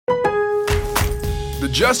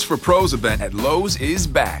Just for Pros event at Lowe's is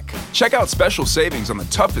back. Check out special savings on the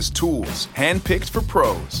toughest tools, handpicked for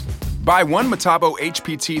pros. Buy one Metabo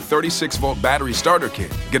HPT 36-volt battery starter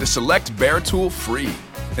kit. Get a select bare tool free.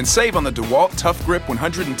 And save on the DeWalt Tough Grip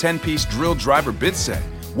 110-piece drill driver bit set.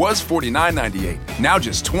 Was $49.98, now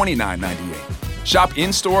just $29.98. Shop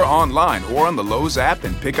in-store, online, or on the Lowe's app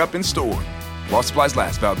and pick up in-store. While supplies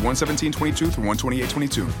last, valid 1/17/22 through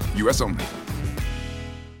 1/28/22. U.S. only.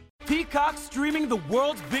 Peacock streaming the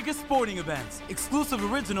world's biggest sporting events,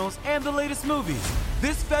 exclusive originals, and the latest movies.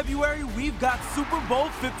 This February, we've got Super Bowl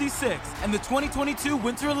 56 and the 2022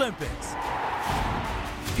 Winter Olympics.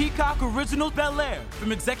 Peacock Original Bel-Air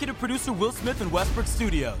from executive producer Will Smith and Westbrook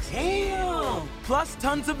Studios. Damn! Plus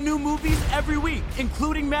tons of new movies every week,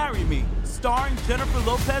 including Marry Me, starring Jennifer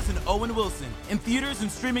Lopez and Owen Wilson. In theaters and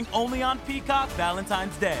streaming only on Peacock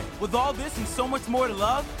Valentine's Day. With all this and so much more to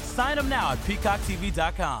love, sign up now at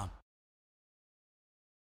peacocktv.com.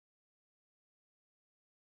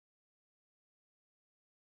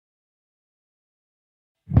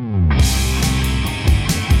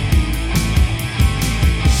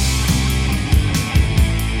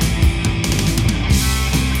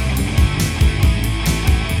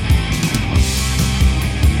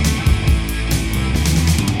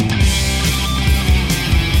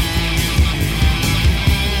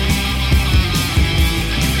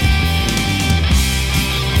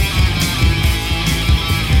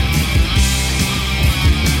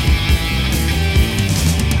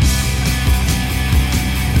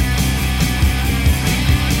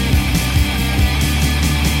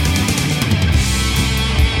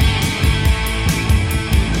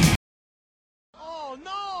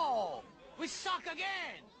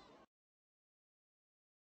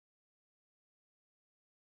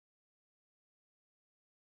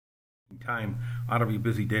 Time out of your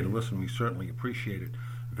busy day to listen. We certainly appreciate it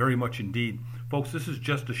very much indeed. Folks, this is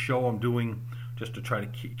just a show I'm doing just to try to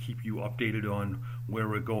keep you updated on where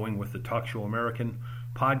we're going with the Talk Show American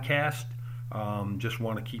podcast. Just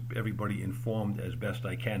want to keep everybody informed as best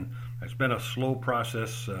I can. It's been a slow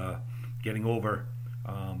process getting over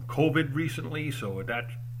COVID recently, so that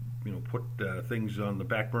put things on the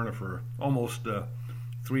back burner for almost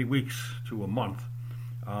 3 weeks to a month.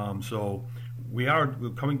 So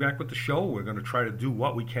we're coming back with the show. We're going to try to do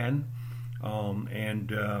what we can and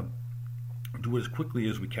do it as quickly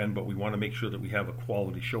as we can, but we want to make sure that we have a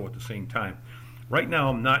quality show at the same time. Right now,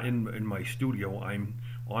 I'm not in my studio. I'm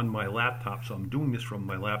on my laptop, so I'm doing this from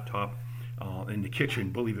my laptop in the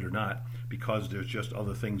kitchen, believe it or not, because there's just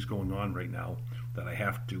other things going on right now that I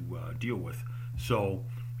have to deal with. So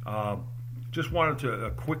just wanted to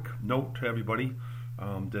a quick note to everybody.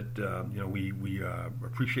 We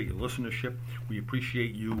appreciate your listenership. We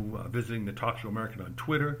appreciate you visiting the Talk Show American on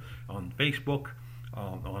Twitter, on Facebook,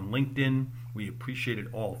 on LinkedIn. We appreciate it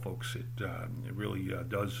all, folks. It really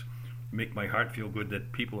does make my heart feel good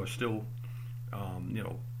that people are still,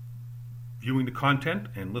 viewing the content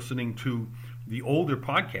and listening to the older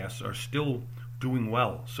podcasts are still doing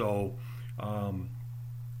well. So I'm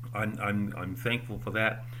thankful for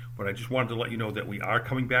that. But I just wanted to let you know that we are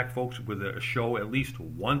coming back, folks, with a show at least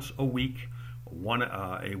once a week, a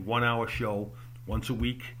 1 hour show once a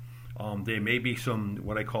week. There may be some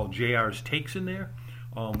what I call JR's takes in there,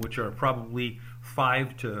 which are probably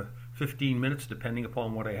 5 to 15 minutes, depending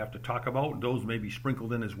upon what I have to talk about. Those may be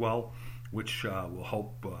sprinkled in as well, which will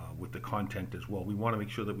help with the content as well. We want to make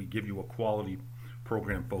sure that we give you a quality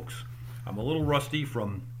program, folks. I'm a little rusty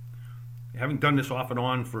from having done this off and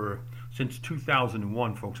on since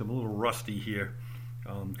 2001, folks. I'm a little rusty here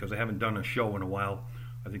because I haven't done a show in a while.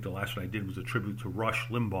 I think the last one I did was a tribute to Rush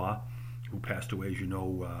Limbaugh, who passed away, as you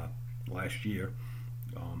know, last year.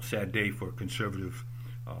 Sad day for conservative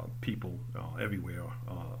people everywhere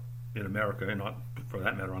in America, and not for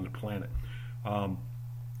that matter on the planet.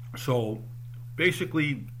 So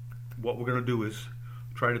basically what we're going to do is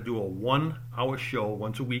try to do a 1 hour show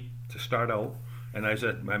once a week to start out. And as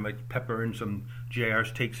I might pepper in some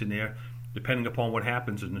JR's takes in there, depending upon what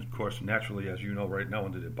happens. And of course, naturally, as you know, right now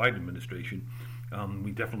under the Biden administration,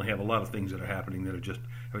 we definitely have a lot of things that are happening that are just,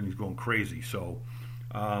 everything's going crazy. So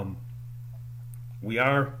we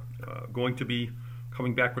are going to be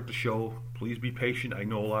coming back with the show. Please be patient. I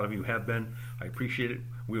know a lot of you have been. I appreciate it.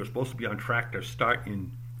 We were supposed to be on track to start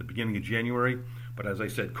in the beginning of January, but as I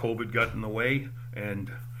said, COVID got in the way,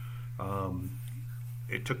 and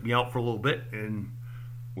it took me out for a little bit, and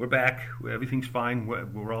we're back. Everything's fine.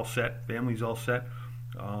 We're all set. Family's all set.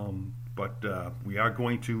 But we are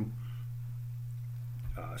going to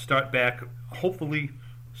start back, hopefully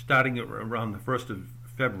starting around the 1st of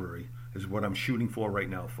February is what I'm shooting for right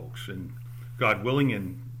now, folks. And God willing,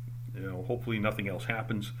 and hopefully nothing else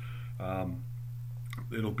happens.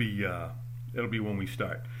 It'll be when we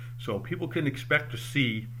start. So people can expect to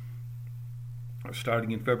see,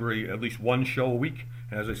 starting in February, at least one show a week.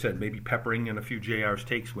 And as I said, maybe peppering in a few JR's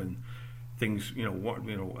takes when things,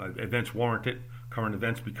 events warrant it, current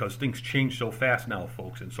events, because things change so fast now,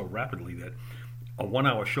 folks, and so rapidly that a 1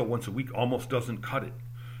 hour show once a week almost doesn't cut it.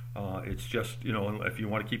 It's just, if you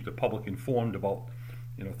want to keep the public informed about,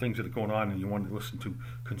 things that are going on, and you want to listen to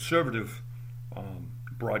conservative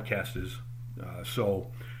broadcasters.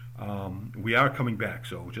 So we are coming back.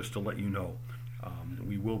 So just to let you know,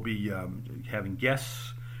 we will be having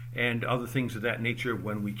guests and other things of that nature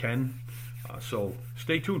when we can. So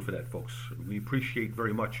stay tuned for that, folks. We appreciate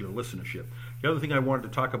very much your listenership. The other thing I wanted to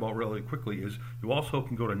talk about really quickly is you also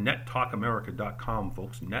can go to nettalkamerica.com,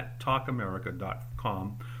 folks.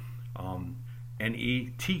 nettalkamerica.com.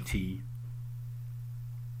 NETTALK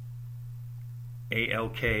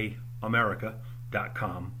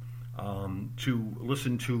America.com to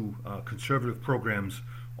listen to conservative programs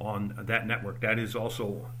on that network. That is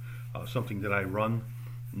also something that I run.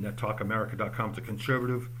 nettalkamerica.com is a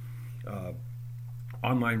conservative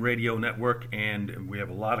online radio network, and we have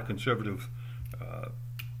a lot of conservative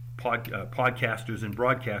podcasters and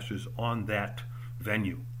broadcasters on that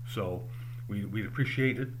venue. So we'd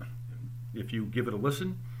appreciate it if you give it a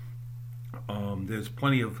listen. There's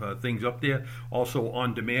plenty of things up there. Also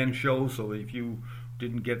on-demand shows, so if you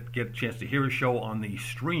didn't get a chance to hear a show on the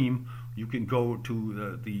stream, you can go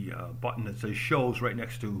to the button that says shows right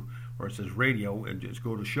next to where it says radio, and just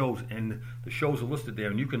go to shows, and the shows are listed there,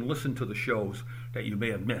 and you can listen to the shows that you may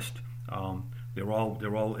have missed. They're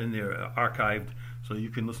all in there archived, so you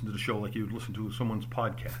can listen to the show like you'd listen to someone's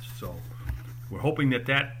podcast. So we're hoping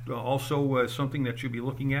that also is something that you'll be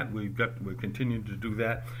looking at. We're continuing to do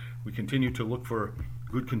that. We continue to look for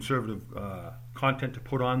good conservative content to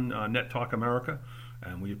put on Net Talk America,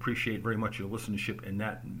 and we appreciate very much your listenership in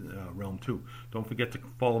that realm too. Don't forget to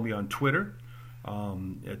follow me on Twitter,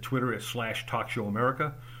 at Twitter at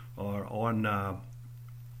 /TalkShowAmerica, or on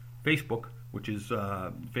Facebook, which is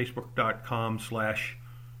facebook.com/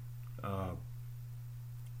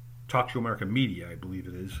 TalkShowAmerica Media, I believe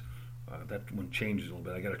it is. That one changes a little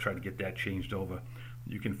bit. I got to try to get that changed over.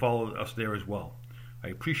 You can follow us there as well. I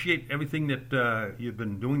appreciate everything that you've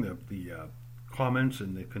been doing, the comments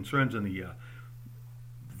and the concerns and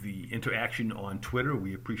the interaction on Twitter.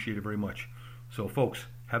 We appreciate it very much. So, folks,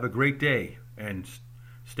 have a great day and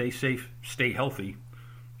stay safe, stay healthy,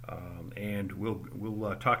 and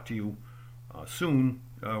we'll talk to you soon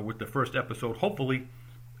with the first episode. Hopefully,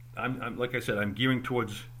 I'm like I said, I'm gearing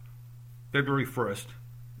towards February 1st.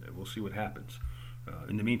 We'll see what happens.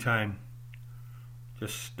 In the meantime,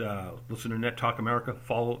 just listen to Net Talk America.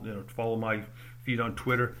 Follow my feed on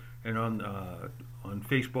Twitter and on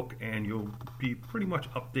Facebook, and you'll be pretty much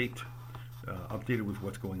updated with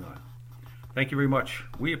what's going on. Thank you very much.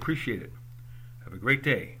 We appreciate it. Have a great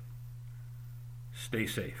day. Stay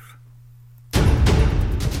safe.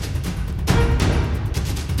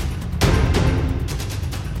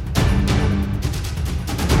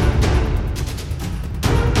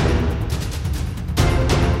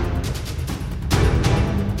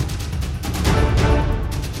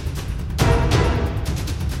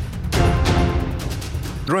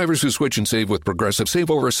 Drivers who switch and save with Progressive save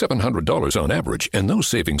over $700 on average, and those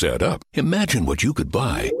savings add up. Imagine what you could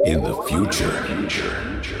buy in the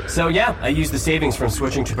future. So yeah, I used the savings from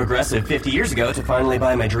switching to Progressive 50 years ago to finally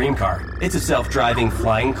buy my dream car. It's a self-driving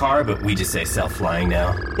flying car, but we just say self-flying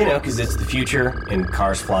now. Because it's the future, and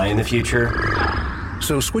cars fly in the future.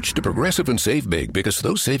 So switch to Progressive and save big, because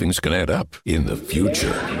those savings can add up in the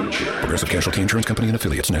future. Progressive Casualty Insurance Company and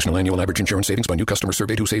Affiliates. National annual average insurance savings by new customers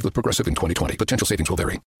surveyed who saved with Progressive in 2020. Potential savings will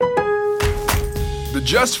vary. The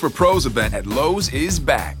Just for Pros event at Lowe's is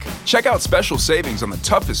back. Check out special savings on the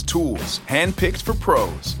toughest tools, handpicked for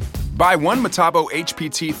pros. Buy one Metabo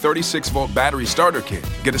HPT 36-volt battery starter kit.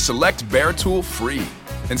 Get a select bare tool free.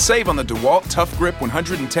 And save on the DeWalt Tough Grip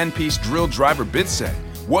 110-piece drill driver bit set.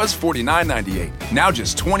 Was $49.98, now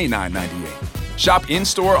just $29.98. Shop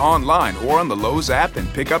in-store, online, or on the Lowe's app and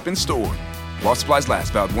pick up in store. While supplies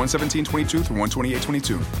last, valid 1/17/22 through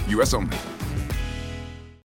 1/28/22. U.S. only.